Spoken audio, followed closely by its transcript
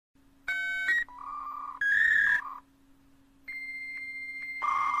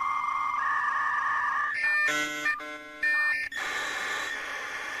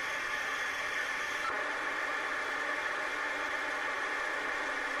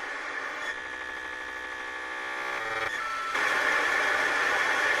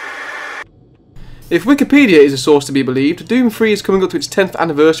If Wikipedia is a source to be believed, Doom 3 is coming up to its 10th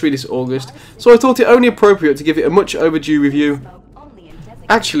anniversary this August, so I thought it only appropriate to give it a much overdue review.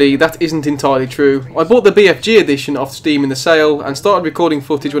 Actually, that isn't entirely true. I bought the BFG edition off Steam in the sale and started recording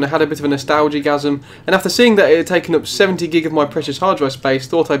footage when I had a bit of a nostalgia-gasm, and after seeing that it had taken up 70 gig of my precious hard drive space,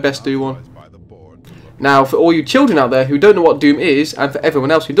 thought I'd best do one. Now, for all you children out there who don't know what Doom is, and for everyone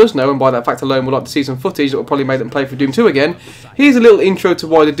else who does know and by that fact alone would like to see some footage that will probably make them play for Doom 2 again, here's a little intro to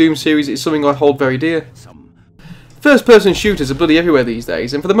why the Doom series is something I hold very dear. First-person shooters are bloody everywhere these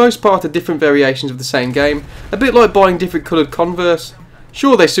days, and for the most part are different variations of the same game, a bit like buying different coloured Converse.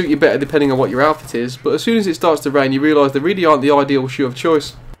 Sure, they suit you better depending on what your outfit is, but as soon as it starts to rain you realise they really aren't the ideal shoe of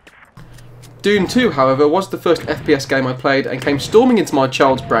choice. Doom 2, however, was the first FPS game I played and came storming into my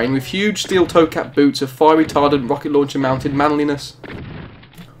child's brain with huge steel toe-cap boots of fire-retardant rocket launcher-mounted manliness.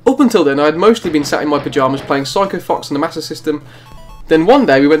 Up until then I had mostly been sat in my pyjamas playing Psycho Fox on the Master System. Then one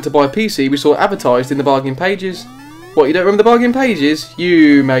day we went to buy a PC we saw advertised in the bargain pages. What, you don't remember the bargain pages?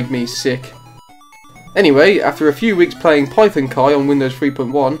 You make me sick. Anyway, after a few weeks playing Python Kai on Windows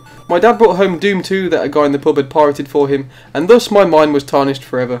 3.1, my dad brought home Doom 2 that a guy in the pub had pirated for him, and thus my mind was tarnished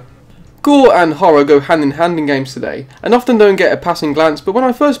forever. Gore and horror go hand in hand in games today, and often don't get a passing glance, but when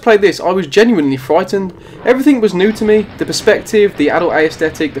I first played this I was genuinely frightened. Everything was new to me, the perspective, the adult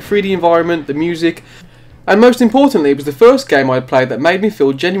aesthetic, the 3D environment, the music, and most importantly it was the first game I had played that made me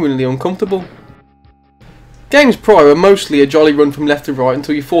feel genuinely uncomfortable. Games prior were mostly a jolly run from left to right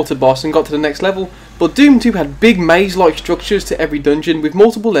until you fought a boss and got to the next level, but Doom 2 had big maze-like structures to every dungeon with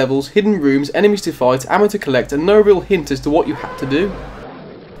multiple levels, hidden rooms, enemies to fight, ammo to collect, and no real hint as to what you had to do.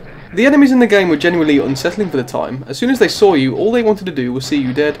 The enemies in the game were genuinely unsettling for the time. As soon as they saw you, all they wanted to do was see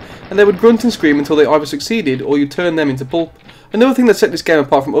you dead, and they would grunt and scream until they either succeeded or you turned them into pulp. Another thing that set this game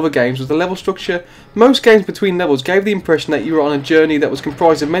apart from other games was the level structure. Most games between levels gave the impression that you were on a journey that was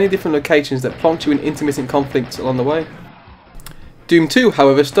comprised of many different locations that plonked you in intermittent conflicts along the way. Doom 2,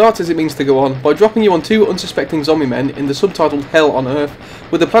 however, starts as it means to go on, by dropping you on two unsuspecting zombie men in the subtitled Hell on Earth,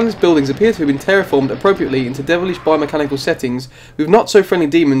 where the planet's buildings appear to have been terraformed appropriately into devilish biomechanical settings, with not-so-friendly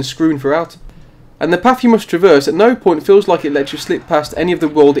demons strewn throughout. And the path you must traverse at no point feels like it lets you slip past any of the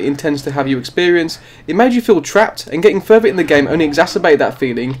world it intends to have you experience. It made you feel trapped, and getting further in the game only exacerbated that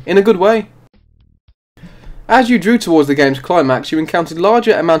feeling, in a good way. As you drew towards the game's climax, you encountered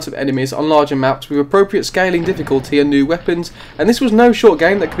larger amounts of enemies on larger maps with appropriate scaling difficulty and new weapons, and this was no short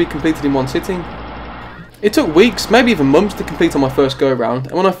game that could be completed in one sitting. It took weeks, maybe even months to complete on my first go around,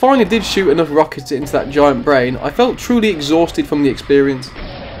 and when I finally did shoot enough rockets into that giant brain, I felt truly exhausted from the experience.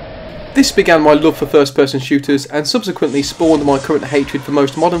 This began my love for first-person shooters, and subsequently spawned my current hatred for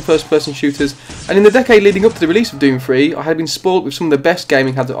most modern first-person shooters, and in the decade leading up to the release of Doom 3, I had been spoiled with some of the best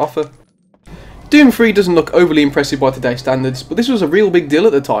gaming had to offer. Doom 3 doesn't look overly impressive by today's standards, but this was a real big deal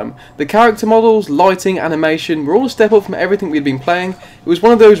at the time. The character models, lighting, animation were all a step up from everything we'd been playing. It was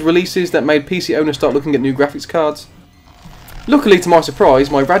one of those releases that made PC owners start looking at new graphics cards. Luckily, to my surprise,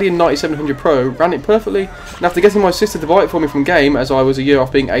 my Radeon 9700 Pro ran it perfectly, and after getting my sister to buy it for me from game, as I was a year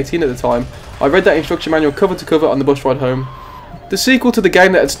off being 18 at the time, I read that instruction manual cover to cover on the bus ride home. The sequel to the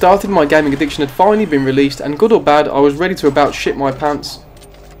game that had started my gaming addiction had finally been released, and good or bad, I was ready to about shit my pants.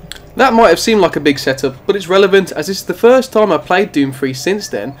 That might have seemed like a big setup, but it's relevant as this is the first time I played Doom 3 since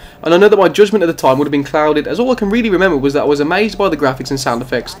then, and I know that my judgment at the time would have been clouded, as all I can really remember was that I was amazed by the graphics and sound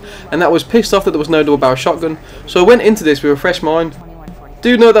effects, and that I was pissed off that there was no double-barrel shotgun, so I went into this with a fresh mind.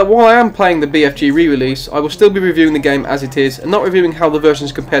 Do note that while I am playing the BFG re-release, I will still be reviewing the game as it is, and not reviewing how the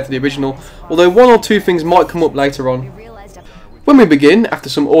versions compare to the original, although one or two things might come up later on. When we begin, after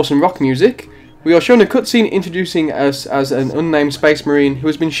some awesome rock music, we are shown a cutscene introducing us as an unnamed space marine who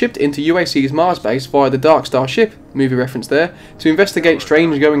has been shipped into UAC's Mars base via the Dark Star ship, movie reference there, to investigate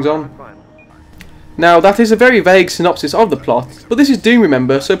strange goings on. Now that is a very vague synopsis of the plot, but this is Doom,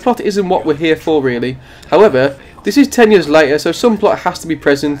 remember, so plot isn't what we're here for really. However, this is 10 years later, so some plot has to be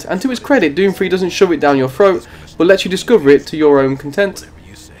present, and to its credit Doom 3 doesn't shove it down your throat, but lets you discover it to your own content.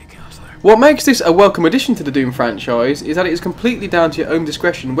 What makes this a welcome addition to the Doom franchise is that it is completely down to your own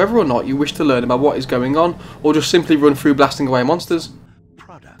discretion whether or not you wish to learn about what is going on, or just simply run through blasting away monsters.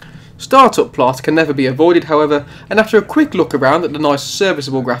 Startup plot can never be avoided, however, and after a quick look around at the nice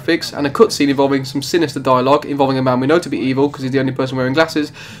serviceable graphics and a cutscene involving some sinister dialogue involving a man we know to be evil because he's the only person wearing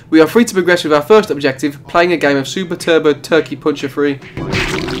glasses, we are free to progress with our first objective, playing a game of Super Turbo Turkey Puncher 3.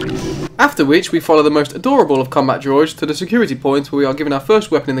 After which we follow the most adorable of combat droids to the security point where we are given our first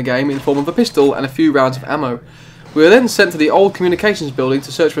weapon in the game in the form of a pistol and a few rounds of ammo. We are then sent to the old communications building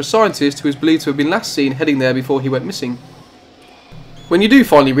to search for a scientist who is believed to have been last seen heading there before he went missing. When you do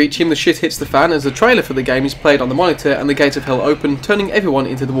finally reach him, the shit hits the fan as the trailer for the game is played on the monitor and the gates of hell open, turning everyone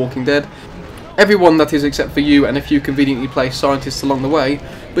into The Walking Dead. Everyone, that is, except for you and a few conveniently placed scientists along the way,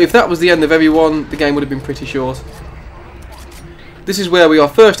 but if that was the end of everyone, the game would have been pretty short. This is where we are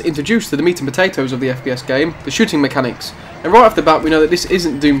first introduced to the meat and potatoes of the FPS game, the shooting mechanics, and right off the bat we know that this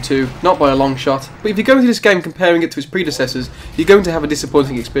isn't Doom 2, not by a long shot, but if you go into this game comparing it to its predecessors, you're going to have a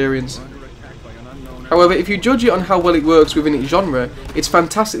disappointing experience. However, if you judge it on how well it works within its genre, it's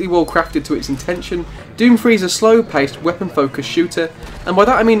fantastically well crafted to its intention. Doom 3 is a slow-paced, weapon-focused shooter, and by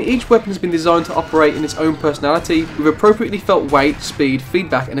that I mean each weapon has been designed to operate in its own personality, with appropriately felt weight, speed,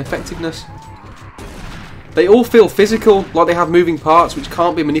 feedback and effectiveness. They all feel physical, like they have moving parts which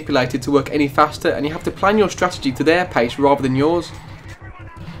can't be manipulated to work any faster, and you have to plan your strategy to their pace rather than yours.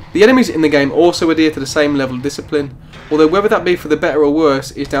 The enemies in the game also adhere to the same level of discipline, although whether that be for the better or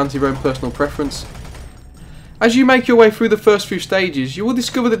worse is down to your own personal preference. As you make your way through the first few stages, you will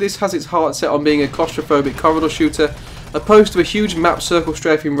discover that this has its heart set on being a claustrophobic corridor shooter, opposed to a huge map circle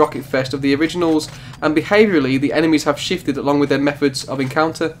strafing rocket fest of the originals, and behaviourally the enemies have shifted along with their methods of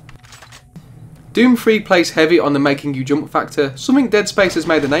encounter. Doom 3 plays heavy on the making you jump factor, something Dead Space has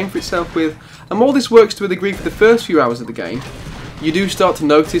made a name for itself with, and while this works to a degree for the first few hours of the game, you do start to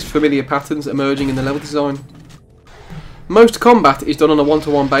notice familiar patterns emerging in the level design. Most combat is done on a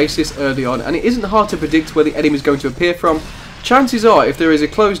one-to-one basis early on, and it isn't hard to predict where the enemy is going to appear from. Chances are, if there is a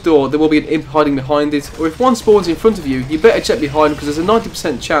closed door, there will be an imp hiding behind it, or if one spawns in front of you, you better check behind because there's a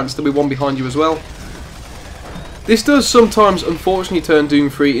 90% chance there'll be one behind you as well. This does sometimes unfortunately turn Doom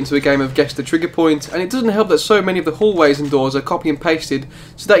 3 into a game of guess the trigger point, and it doesn't help that so many of the hallways and doors are copy and pasted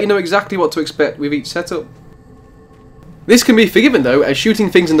so that you know exactly what to expect with each setup. This can be forgiven though, as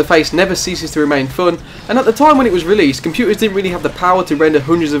shooting things in the face never ceases to remain fun, and at the time when it was released, computers didn't really have the power to render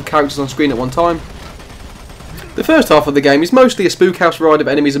hundreds of characters on screen at one time. The first half of the game is mostly a spookhouse ride of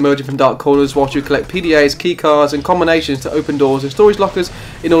enemies emerging from dark corners whilst you collect PDAs, keycards and combinations to open doors and storage lockers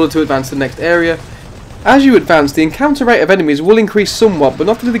in order to advance to the next area. As you advance, the encounter rate of enemies will increase somewhat, but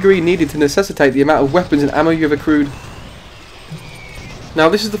not to the degree needed to necessitate the amount of weapons and ammo you have accrued. Now,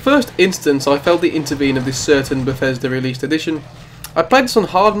 this is the first instance I failed to intervene of this certain Bethesda released edition. I played this on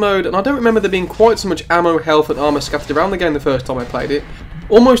hard mode, and I don't remember there being quite so much ammo, health and armour scattered around the game the first time I played it.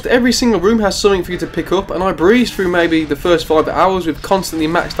 Almost every single room has something for you to pick up, and I breezed through maybe the first 5 hours with constantly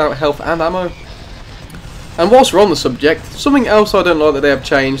maxed out health and ammo. And whilst we're on the subject, something else I don't like that they have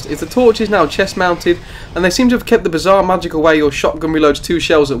changed is the torch is now chest mounted, and they seem to have kept the bizarre magical way your shotgun reloads 2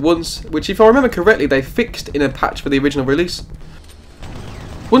 shells at once, which if I remember correctly they fixed in a patch for the original release.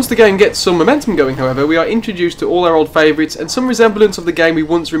 Once the game gets some momentum going, however, we are introduced to all our old favourites and some resemblance of the game we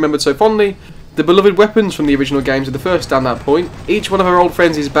once remembered so fondly. The beloved weapons from the original games are the first standout point. Each one of our old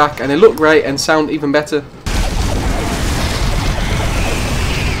friends is back and they look great and sound even better.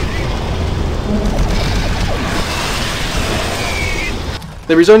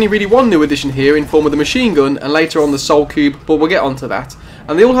 There is only really one new addition here in form of the machine gun and later on the soul cube, but we'll get onto that.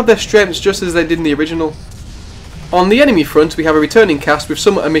 And they all have their strengths just as they did in the original. On the enemy front, we have a returning cast with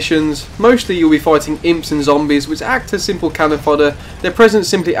some omissions. Mostly you'll be fighting imps and zombies, which act as simple cannon fodder, their presence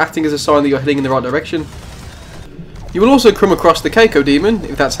simply acting as a sign that you're heading in the right direction. You will also come across the Keiko Demon,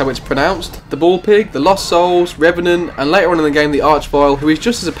 if that's how it's pronounced, the Ball Pig, the Lost Souls, Revenant, and later on in the game the Archvile, who is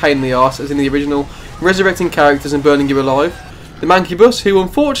just as a pain in the arse as in the original, resurrecting characters and burning you alive. The Mancubus, who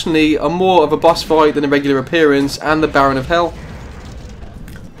unfortunately are more of a boss fight than a regular appearance, and the Baron of Hell.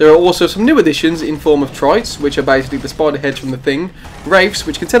 There are also some new additions in form of Trites, which are basically the spider heads from the Thing, Wraiths,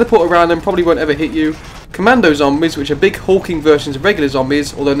 which can teleport around and probably won't ever hit you, Commando Zombies, which are big hulking versions of regular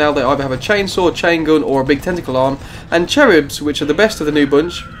zombies, although now they either have a chainsaw, chain gun or a big tentacle arm, and Cherubs, which are the best of the new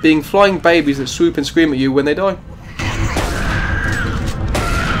bunch, being flying babies that swoop and scream at you when they die.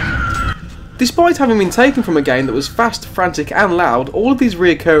 Despite having been taken from a game that was fast, frantic and loud, all of these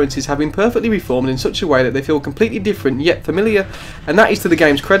reoccurrences have been perfectly reformed in such a way that they feel completely different yet familiar, and that is to the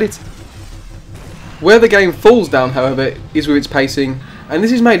game's credit. Where the game falls down, however, is with its pacing, and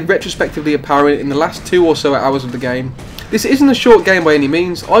this is made retrospectively apparent in the last 2 or so hours of the game. This isn't a short game by any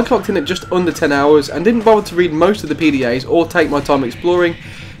means. I clocked in at just under 10 hours and didn't bother to read most of the PDAs or take my time exploring,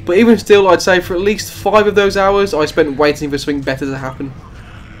 but even still I'd say for at least 5 of those hours I spent waiting for something better to happen.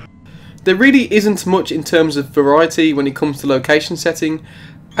 There really isn't much in terms of variety when it comes to location setting,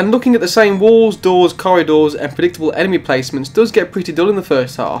 and looking at the same walls, doors, corridors and predictable enemy placements does get pretty dull in the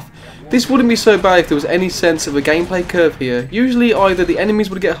first half. This wouldn't be so bad if there was any sense of a gameplay curve here. Usually either the enemies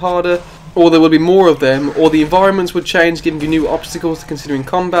would get harder, or there would be more of them, or the environments would change giving you new obstacles to consider in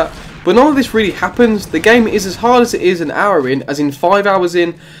combat, but none of this really happens. The game is as hard as it is an hour in, as in 5 hours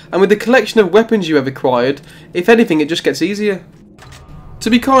in, and with the collection of weapons you have acquired, if anything it just gets easier. To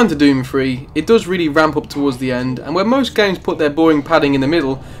be kind to Doom 3, it does really ramp up towards the end, and where most games put their boring padding in the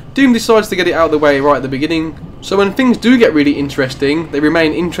middle, Doom decides to get it out of the way right at the beginning, so when things do get really interesting, they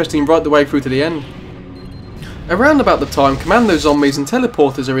remain interesting right the way through to the end. Around about the time Commando Zombies and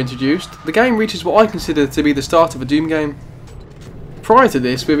Teleporters are introduced, the game reaches what I consider to be the start of a Doom game. Prior to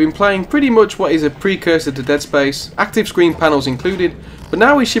this, we've been playing pretty much what is a precursor to Dead Space, active screen panels included, but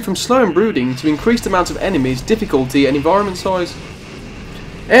now we shift from slow and brooding to increased amounts of enemies, difficulty and environment size.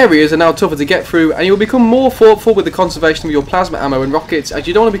 Areas are now tougher to get through, and you will become more thoughtful with the conservation of your plasma ammo and rockets, as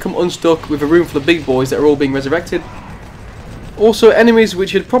you don't want to become unstuck with a room full of big boys that are all being resurrected. Also, enemies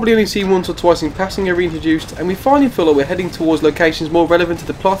which you'd probably only seen once or twice in passing are reintroduced, and we finally feel like we're heading towards locations more relevant to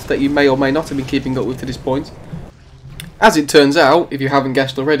the plot that you may or may not have been keeping up with to this point. As it turns out, if you haven't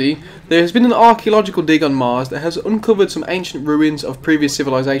guessed already, there has been an archaeological dig on Mars that has uncovered some ancient ruins of previous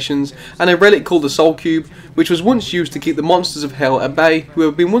civilizations and a relic called the Soul Cube, which was once used to keep the monsters of Hell at bay, who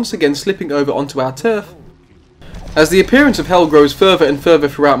have been once again slipping over onto our turf. As the appearance of Hell grows further and further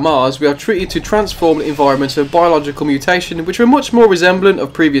throughout Mars, we are treated to transformed environments of biological mutation which are much more resemblant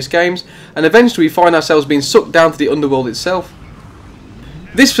of previous games, and eventually we find ourselves being sucked down to the underworld itself.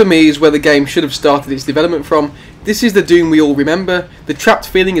 This for me is where the game should have started its development from. This is the Doom we all remember. The trapped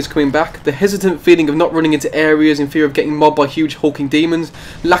feeling is coming back, the hesitant feeling of not running into areas in fear of getting mobbed by huge hulking demons,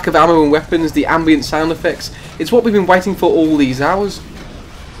 lack of ammo and weapons, the ambient sound effects. It's what we've been waiting for all these hours.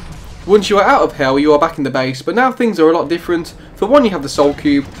 Once you are out of Hell, you are back in the base, but now things are a lot different. For one, you have the Soul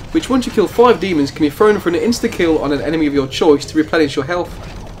Cube, which once you kill 5 demons can be thrown for an insta-kill on an enemy of your choice to replenish your health.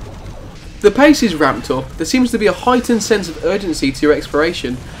 The pace is ramped up, there seems to be a heightened sense of urgency to your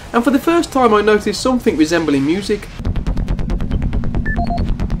exploration, and for the first time I noticed something resembling music.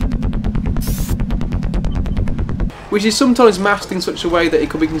 Which is sometimes masked in such a way that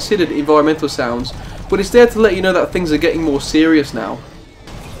it could be considered environmental sounds, but it's there to let you know that things are getting more serious now.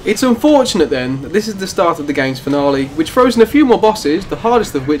 It's unfortunate then that this is the start of the game's finale, which throws in a few more bosses, the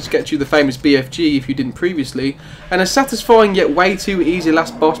hardest of which gets you the famous BFG if you didn't previously, and a satisfying yet way too easy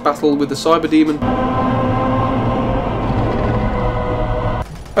last boss battle with the Cyber Demon.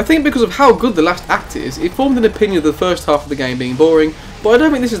 I think because of how good the last act is, it formed an opinion of the first half of the game being boring, but I don't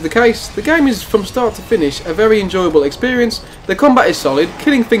think this is the case. The game is from start to finish a very enjoyable experience, the combat is solid,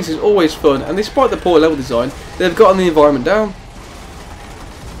 killing things is always fun, and despite the poor level design, they've gotten the environment down.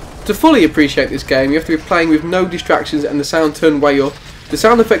 To fully appreciate this game, you have to be playing with no distractions and the sound turned way up. The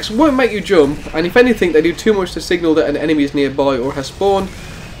sound effects won't make you jump, and if anything they do too much to signal that an enemy is nearby or has spawned,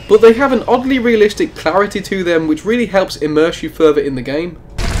 but they have an oddly realistic clarity to them which really helps immerse you further in the game.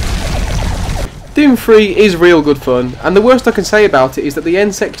 Doom 3 is real good fun, and the worst I can say about it is that the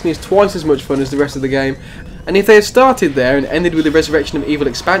end section is twice as much fun as the rest of the game, and if they had started there and ended with the Resurrection of Evil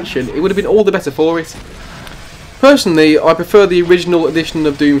expansion, it would have been all the better for it. Personally, I prefer the original edition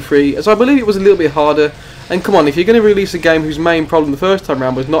of Doom 3, as I believe it was a little bit harder, and come on, if you're going to release a game whose main problem the first time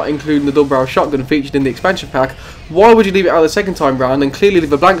round was not including the double-barrel shotgun featured in the expansion pack, why would you leave it out the second time round and clearly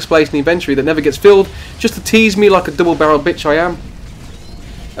leave a blank space in the inventory that never gets filled, just to tease me like a double-barreled bitch I am?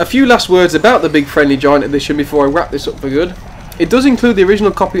 A few last words about the Big Friendly Giant edition before I wrap this up for good. It does include the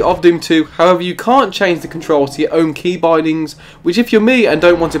original copy of Doom 2, however you can't change the controls to your own key bindings, which if you're me and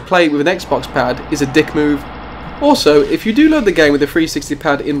don't want to play it with an Xbox pad, is a dick move. Also, if you do load the game with a 360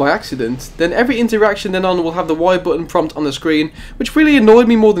 pad in by accident, then every interaction then on will have the Y button prompt on the screen, which really annoyed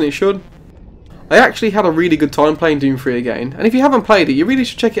me more than it should. I actually had a really good time playing Doom 3 again, and if you haven't played it, you really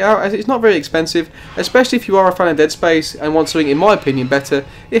should check it out as it's not very expensive, especially if you are a fan of Dead Space and want something in my opinion better.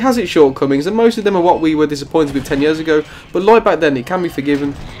 It has its shortcomings and most of them are what we were disappointed with 10 years ago, but like back then it can be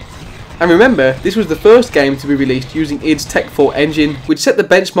forgiven. And remember, this was the first game to be released using id's Tech 4 engine, which set the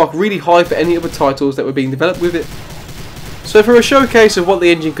benchmark really high for any other titles that were being developed with it. So for a showcase of what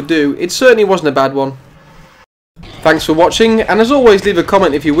the engine could do, it certainly wasn't a bad one. Thanks for watching, and as always leave a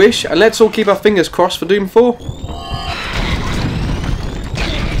comment if you wish, and let's all keep our fingers crossed for Doom 4.